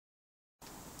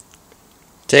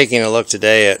Taking a look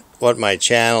today at what my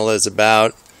channel is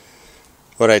about.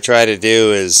 What I try to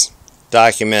do is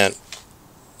document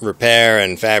repair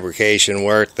and fabrication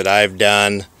work that I've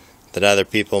done that other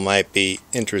people might be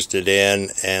interested in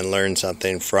and learn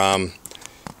something from,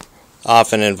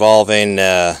 often involving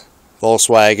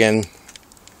Volkswagen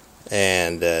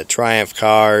and Triumph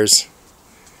cars.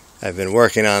 I've been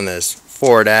working on this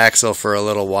Ford axle for a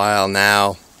little while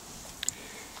now.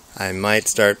 I might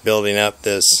start building up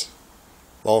this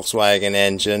Volkswagen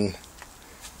engine,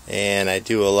 and I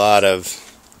do a lot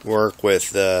of work with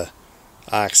the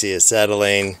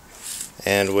oxyacetylene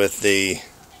and with the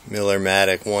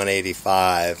Miller-Matic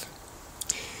 185.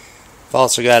 I've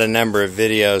also got a number of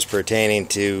videos pertaining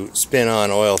to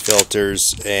spin-on oil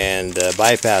filters and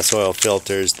bypass oil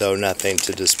filters, though nothing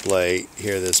to display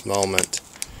here this moment.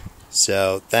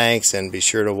 So thanks, and be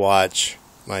sure to watch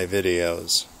my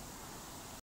videos.